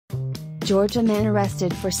Georgia man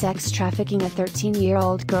arrested for sex trafficking a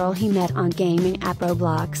 13-year-old girl he met on gaming app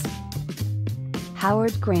Roblox.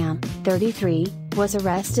 Howard Graham, 33, was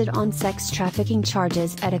arrested on sex trafficking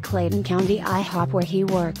charges at a Clayton County IHOP where he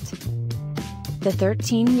worked. The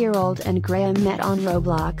 13-year-old and Graham met on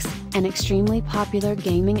Roblox, an extremely popular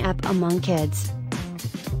gaming app among kids.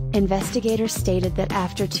 Investigators stated that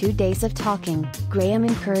after 2 days of talking, Graham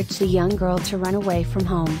encouraged the young girl to run away from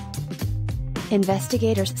home.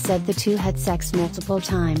 Investigators said the two had sex multiple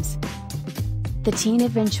times. The teen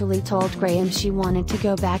eventually told Graham she wanted to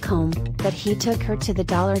go back home, but he took her to the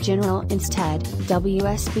Dollar General instead,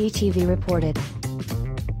 WSB-TV reported.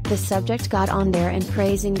 The subject got on there and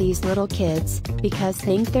praising these little kids, because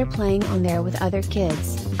think they're playing on there with other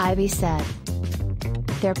kids, Ivy said.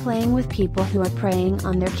 They're playing with people who are preying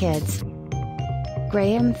on their kids.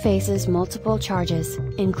 Graham faces multiple charges,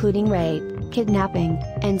 including rape, kidnapping,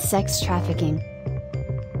 and sex trafficking.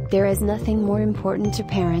 There is nothing more important to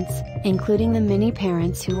parents, including the many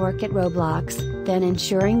parents who work at Roblox, than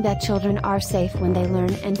ensuring that children are safe when they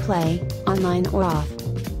learn and play, online or off.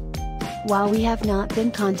 While we have not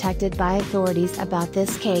been contacted by authorities about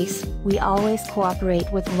this case, we always cooperate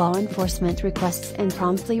with law enforcement requests and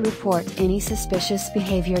promptly report any suspicious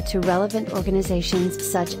behavior to relevant organizations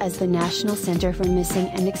such as the National Center for Missing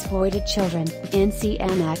and Exploited Children,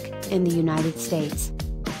 NCMEC, in the United States.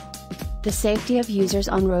 The safety of users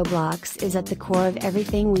on Roblox is at the core of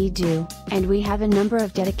everything we do, and we have a number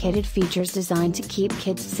of dedicated features designed to keep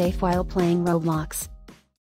kids safe while playing Roblox.